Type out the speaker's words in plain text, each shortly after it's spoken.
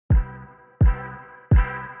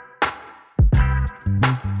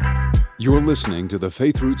You're listening to the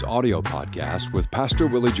Faith Roots audio podcast with Pastor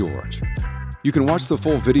Willie George. You can watch the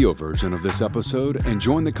full video version of this episode and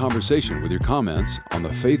join the conversation with your comments on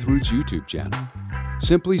the Faith Roots YouTube channel.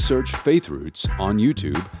 Simply search Faith Roots on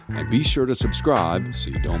YouTube and be sure to subscribe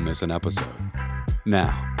so you don't miss an episode.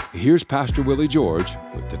 Now, here's Pastor Willie George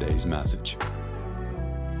with today's message.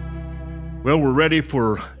 Well, we're ready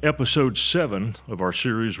for episode 7 of our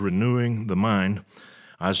series, Renewing the Mind.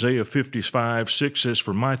 Isaiah 55:6 says,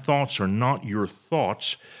 "For my thoughts are not your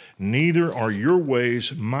thoughts, neither are your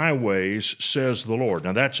ways my ways, says the Lord."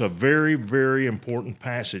 Now, that's a very, very important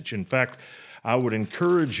passage. In fact, I would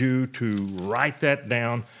encourage you to write that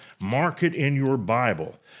down, mark it in your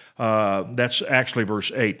Bible. That's actually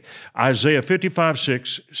verse 8. Isaiah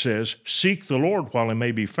 55:6 says, "Seek the Lord while he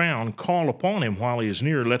may be found, call upon him while he is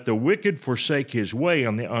near. Let the wicked forsake his way,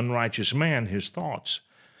 and the unrighteous man his thoughts."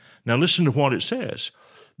 Now listen to what it says,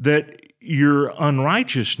 that your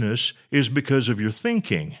unrighteousness is because of your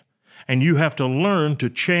thinking, and you have to learn to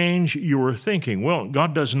change your thinking. Well,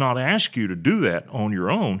 God does not ask you to do that on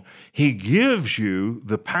your own. He gives you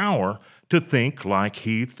the power to think like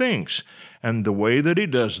He thinks. And the way that He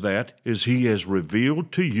does that is He has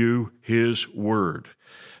revealed to you His Word.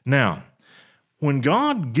 Now, when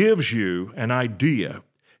God gives you an idea,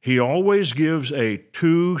 He always gives a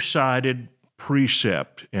two-sided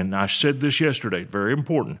precept. And I said this yesterday, very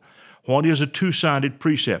important. What is a two-sided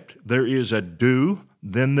precept? There is a do,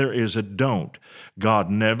 then there is a don't. God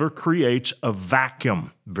never creates a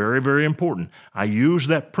vacuum. Very, very important. I use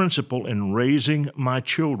that principle in raising my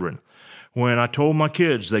children. When I told my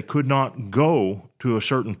kids they could not go to a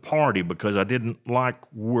certain party because I didn't like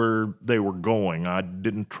where they were going, I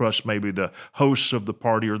didn't trust maybe the hosts of the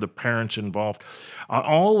party or the parents involved, I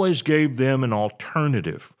always gave them an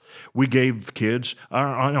alternative. We gave kids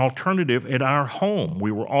an alternative at our home.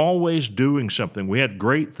 We were always doing something. We had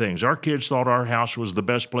great things. Our kids thought our house was the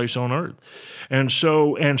best place on earth. And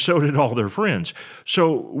so did all their friends.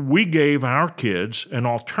 So we gave our kids an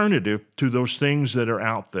alternative to those things that are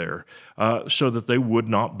out there so that they would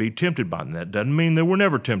not be tempted by them. That doesn't mean they were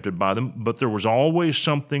never tempted by them, but there was always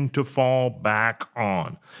something to fall back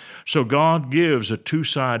on. So God gives a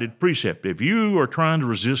two-sided precept. If you are trying to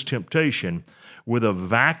resist temptation with a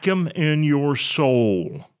vacuum in your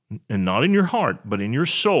soul, and not in your heart, but in your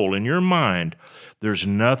soul, in your mind, there's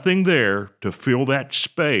nothing there to fill that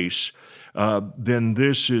space, then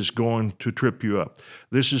this is going to trip you up.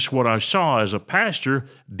 This is what I saw as a pastor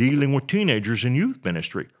dealing with teenagers in youth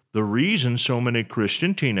ministry. The reason so many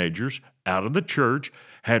Christian teenagers out of the church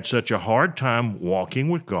had such a hard time walking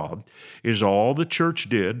with God is all the church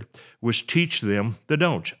did was teach them the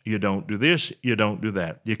don'ts. You don't do this, you don't do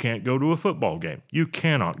that. You can't go to a football game. You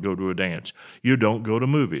cannot go to a dance. You don't go to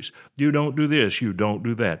movies. You don't do this, you don't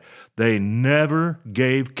do that. They never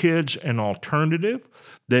gave kids an alternative.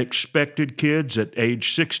 They expected kids at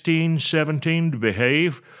age 16, 17 to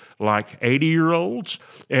behave like 80-year-olds,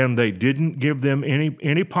 and they didn't give them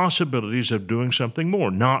any possibilities of doing something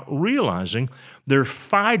more, not realizing they're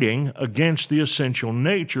fighting against the essential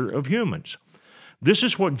nature of humans. This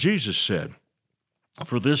is what Jesus said.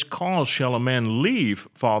 "For this cause shall a man leave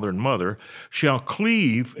father and mother, shall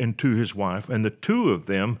cleave unto his wife, and the two of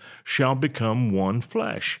them shall become one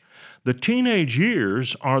flesh." The teenage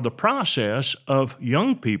years are the process of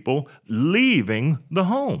young people leaving the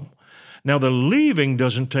home. Now, the leaving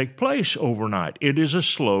doesn't take place overnight. It is a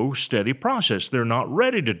slow, steady process. They're not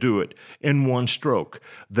ready to do it in one stroke.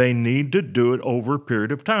 They need to do it over a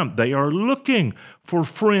period of time. They are looking for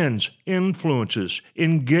friends, influences,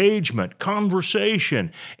 engagement,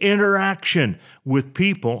 conversation, interaction with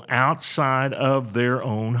people outside of their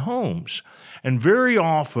own homes. And very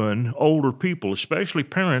often, older people, especially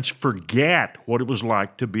parents, forget what it was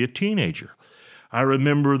like to be a teenager. I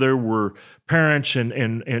remember there were parents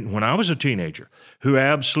and when I was a teenager who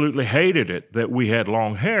absolutely hated it that we had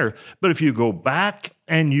long hair. But if you go back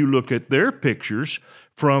and you look at their pictures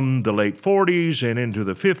from the late 40s and into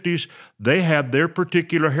the 50s, they had their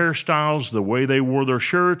particular hairstyles, the way they wore their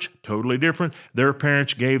shirts, totally different. Their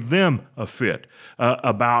parents gave them a fit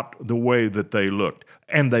about the way that they looked.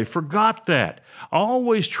 And they forgot that. I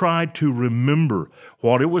always tried to remember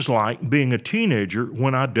what it was like being a teenager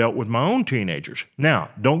when I dealt with my own teenagers. Now,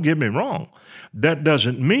 don't get me wrong. That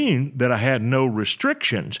doesn't mean that I had no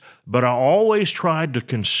restrictions, but I always tried to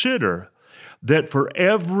consider that for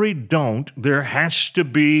every don't, there has to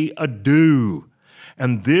be a do.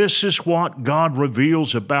 And this is what God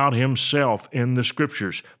reveals about Himself in the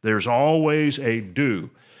Scriptures. There's always a do.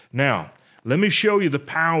 Now, let me show you the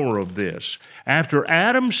power of this. After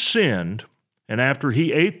Adam sinned, and after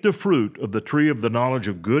he ate the fruit of the tree of the knowledge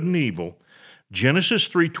of good and evil, Genesis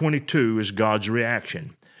 3:22 is God's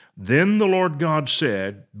reaction. Then the Lord God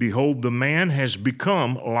said, Behold, the man has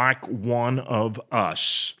become like one of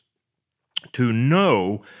us, to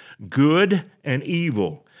know good and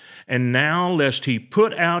evil. And now lest he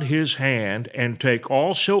put out his hand and take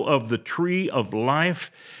also of the tree of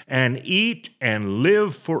life and eat and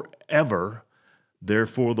live forever.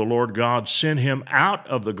 Therefore the Lord God sent him out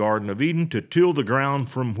of the Garden of Eden to till the ground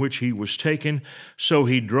from which he was taken. So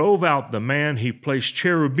he drove out the man. He placed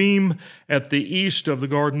cherubim at the east of the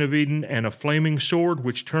Garden of Eden and a flaming sword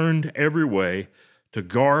which turned every way to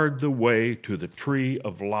guard the way to the tree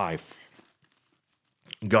of life.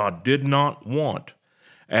 God did not want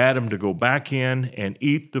Adam to go back in and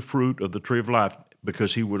eat the fruit of the tree of life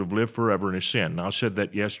because he would have lived forever in his sin. Now, I said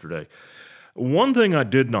that yesterday. One thing I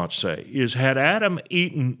did not say is had Adam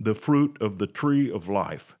eaten the fruit of the tree of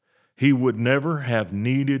life, he would never have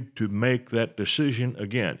needed to make that decision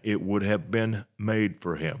again. It would have been made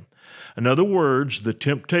for him. In other words, the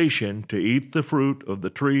temptation to eat the fruit of the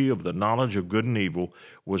tree of the knowledge of good and evil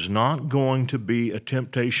was not going to be a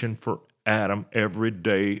temptation for Adam every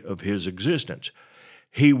day of his existence.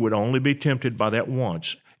 He would only be tempted by that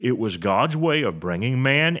once. It was God's way of bringing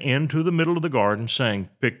man into the middle of the garden, saying,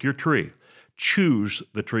 pick your tree. Choose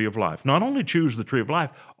the tree of life. Not only choose the tree of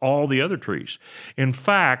life, all the other trees. In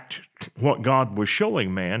fact, what God was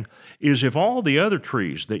showing man is if all the other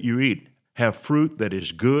trees that you eat have fruit that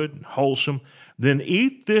is good and wholesome, then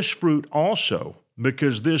eat this fruit also,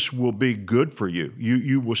 because this will be good for you.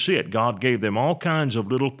 You will see it. God gave them all kinds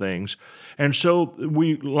of little things. And so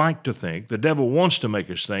we like to think, the devil wants to make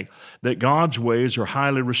us think, that God's ways are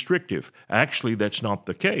highly restrictive. Actually, that's not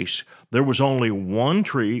the case. There was only one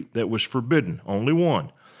tree that was forbidden, only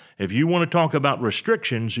one. If you want to talk about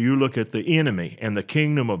restrictions, you look at the enemy and the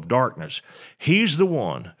kingdom of darkness. He's the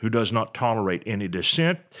one who does not tolerate any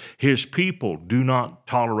dissent. His people do not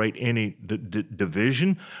tolerate any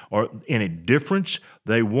division or any difference.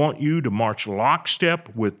 They want you to march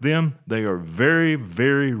lockstep with them. They are very,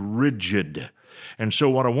 very rigid. And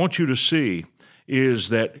so what I want you to see is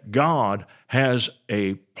that God has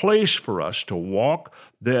a place for us to walk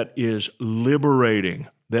that is liberating,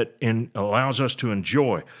 that allows us to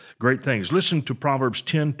enjoy great things. Listen to Proverbs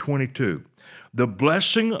 10:22. The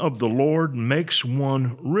blessing of the Lord makes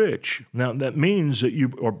one rich. Now, that means that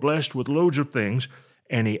you are blessed with loads of things,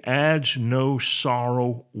 and he adds no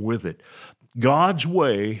sorrow with it. God's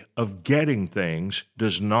way of getting things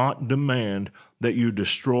does not demand that you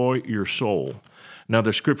destroy your soul. Now,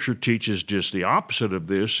 the Scripture teaches just the opposite of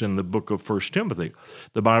this in the book of 1 Timothy.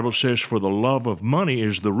 The Bible says, for the love of money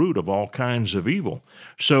is the root of all kinds of evil.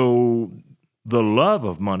 So the love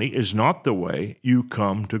of money is not the way you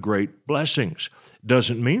come to great blessings.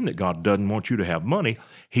 Doesn't mean that God doesn't want you to have money.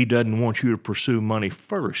 He doesn't want you to pursue money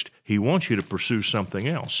first. He wants you to pursue something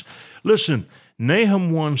else. Listen,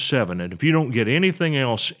 Nahum 1:7, and if you don't get anything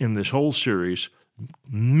else in this whole series,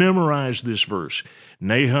 memorize this verse.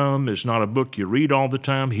 Nahum is not a book you read all the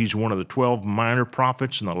time. He's one of the 12 minor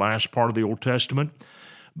prophets in the last part of the Old Testament.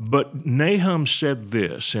 But Nahum said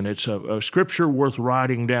this, and it's a scripture worth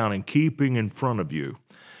writing down and keeping in front of you.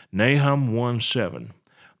 Nahum 1:7,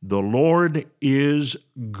 the Lord is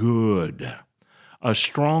good, a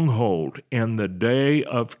stronghold in the day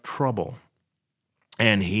of trouble,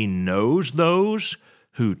 and he knows those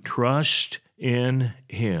who trust in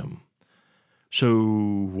him. So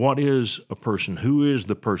what is a person? Who is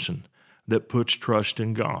the person that puts trust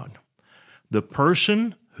in God? The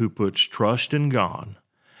person who puts trust in God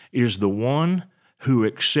is the one who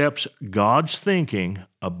accepts God's thinking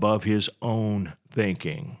above his own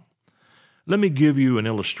thinking. Let me give you an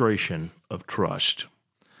illustration of trust.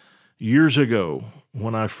 Years ago,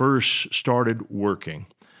 when I first started working,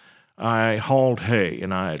 I hauled hay,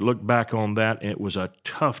 and I look back on that, and it was a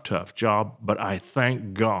tough job, but I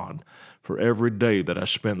thank God for every day that I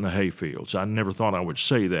spent in the hay fields. I never thought I would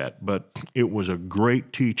say that, but it was a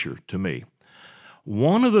great teacher to me.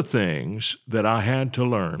 One of the things that I had to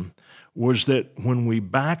learn was that when we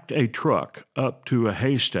backed a truck up to a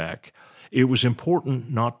haystack, it was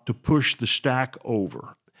important not to push the stack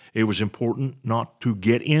over. It was important not to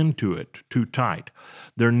get into it too tight.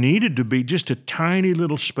 There needed to be just a tiny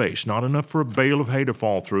little space, not enough for a bale of hay to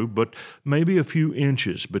fall through, but maybe a few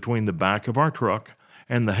inches between the back of our truck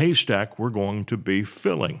and the haystack we're going to be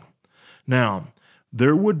filling. Now,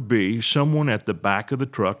 there would be someone at the back of the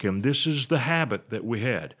truck, and this is the habit that we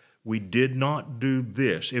had. We did not do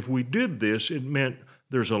this. If we did this, it meant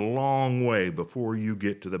there's a long way before you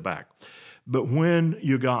get to the back. But when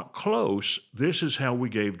you got close, this is how we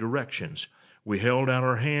gave directions. We held out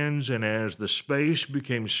our hands, and as the space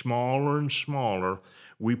became smaller and smaller,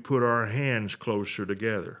 we put our hands closer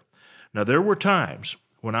together. Now, there were times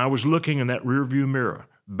when I was looking in that rearview mirror,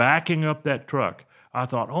 backing up that truck, I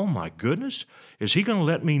thought, oh my goodness, is he going to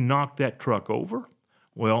let me knock that truck over?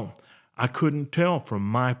 Well, I couldn't tell from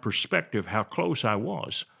my perspective how close I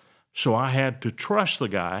was. So I had to trust the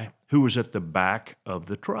guy who was at the back of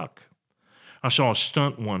the truck. I saw a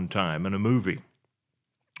stunt one time in a movie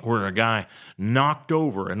where a guy knocked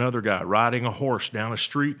over another guy riding a horse down a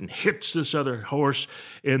street and hits this other horse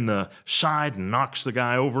in the side and knocks the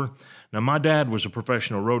guy over. Now, my dad was a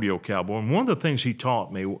professional rodeo cowboy, and one of the things he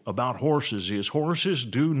taught me about horses is horses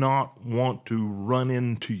do not want to run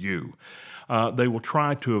into you. They will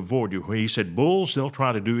try to avoid you. He said, bulls, they'll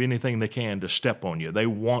try to do anything they can to step on you. They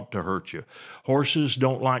want to hurt you. Horses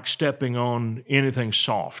don't like stepping on anything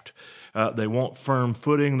soft. They want firm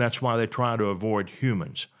footing. That's why they try to avoid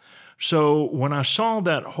humans. So when I saw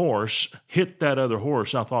that horse hit that other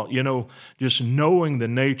horse, I thought, just knowing the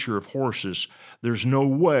nature of horses, there's no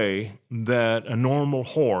way that a normal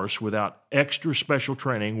horse without extra special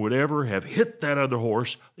training would ever have hit that other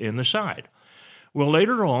horse in the side. Well,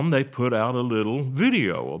 later on, they put out a little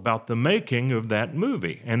video about the making of that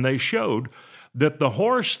movie, and they showed that the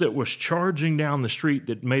horse that was charging down the street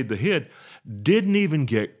that made the hit didn't even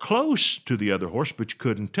get close to the other horse, but you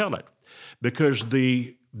couldn't tell it because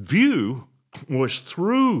the view was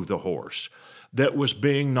through the horse that was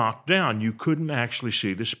being knocked down. You couldn't actually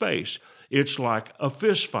see the space. It's like a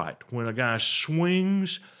fist fight when a guy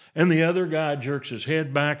swings and the other guy jerks his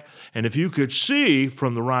head back. And if you could see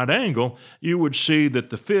from the right angle, you would see that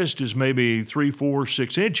the fist is maybe 3, 4,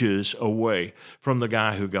 6 inches away from the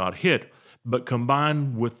guy who got hit. But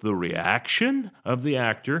combined with the reaction of the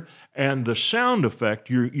actor and the sound effect,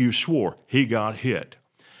 you swore he got hit.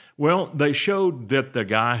 Well, they showed that the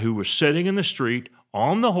guy who was sitting in the street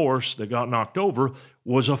on the horse that got knocked over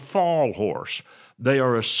was a fall horse. They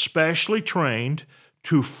are especially trained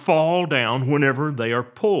to fall down whenever they are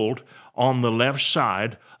pulled on the left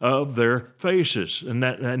side of their faces. And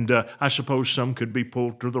I suppose some could be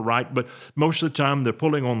pulled to the right, but most of the time they're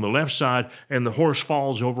pulling on the left side and the horse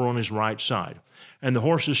falls over on his right side. And the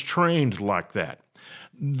horse is trained like that.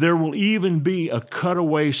 There will even be a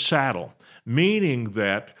cutaway saddle, meaning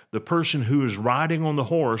that the person who is riding on the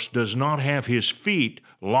horse does not have his feet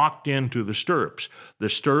locked into the stirrups. The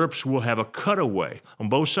stirrups will have a cutaway on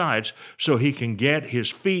both sides so he can get his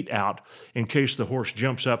feet out in case the horse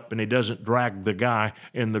jumps up and he doesn't drag the guy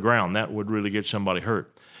in the ground. That would really get somebody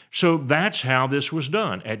hurt. So that's how this was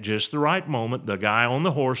done. At just the right moment, the guy on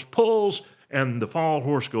the horse pulls and the fall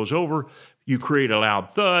horse goes over. You create a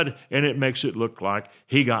loud thud and it makes it look like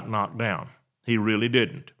he got knocked down. He really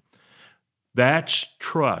didn't. That's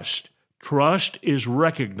trust. Trust is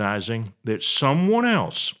recognizing that someone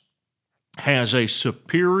else has a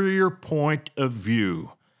superior point of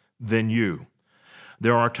view than you.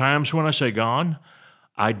 There are times when I say, God,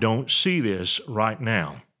 I don't see this right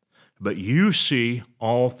now, but you see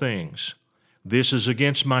all things. This is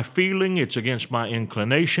against my feeling, it's against my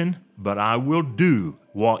inclination, but I will do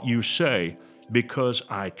what you say because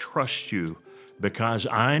I trust you, because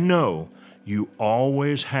I know you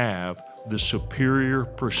always have the superior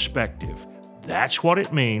perspective. That's what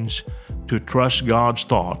it means to trust God's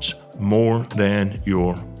thoughts more than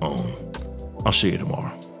your own. I'll see you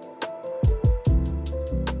tomorrow.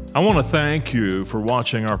 I want to thank you for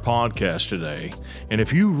watching our podcast today. And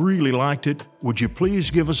if you really liked it, would you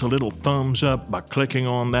please give us a little thumbs up by clicking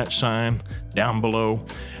on that sign down below?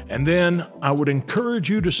 And then I would encourage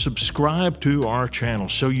you to subscribe to our channel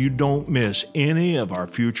so you don't miss any of our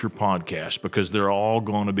future podcasts because they're all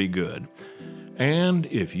going to be good. And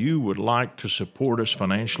if you would like to support us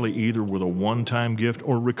financially, either with a one-time gift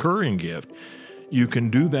or recurring gift, you can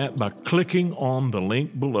do that by clicking on the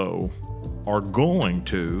link below or going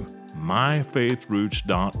to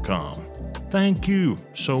myfaithroots.com. Thank you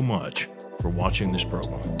so much for watching this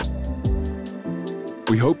program.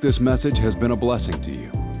 We hope this message has been a blessing to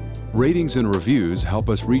you. Ratings and reviews help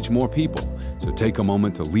us reach more people, so take a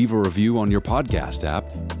moment to leave a review on your podcast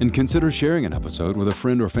app and consider sharing an episode with a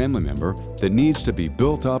friend or family member that needs to be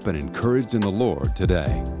built up and encouraged in the Lord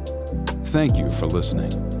today. Thank you for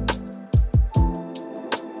listening.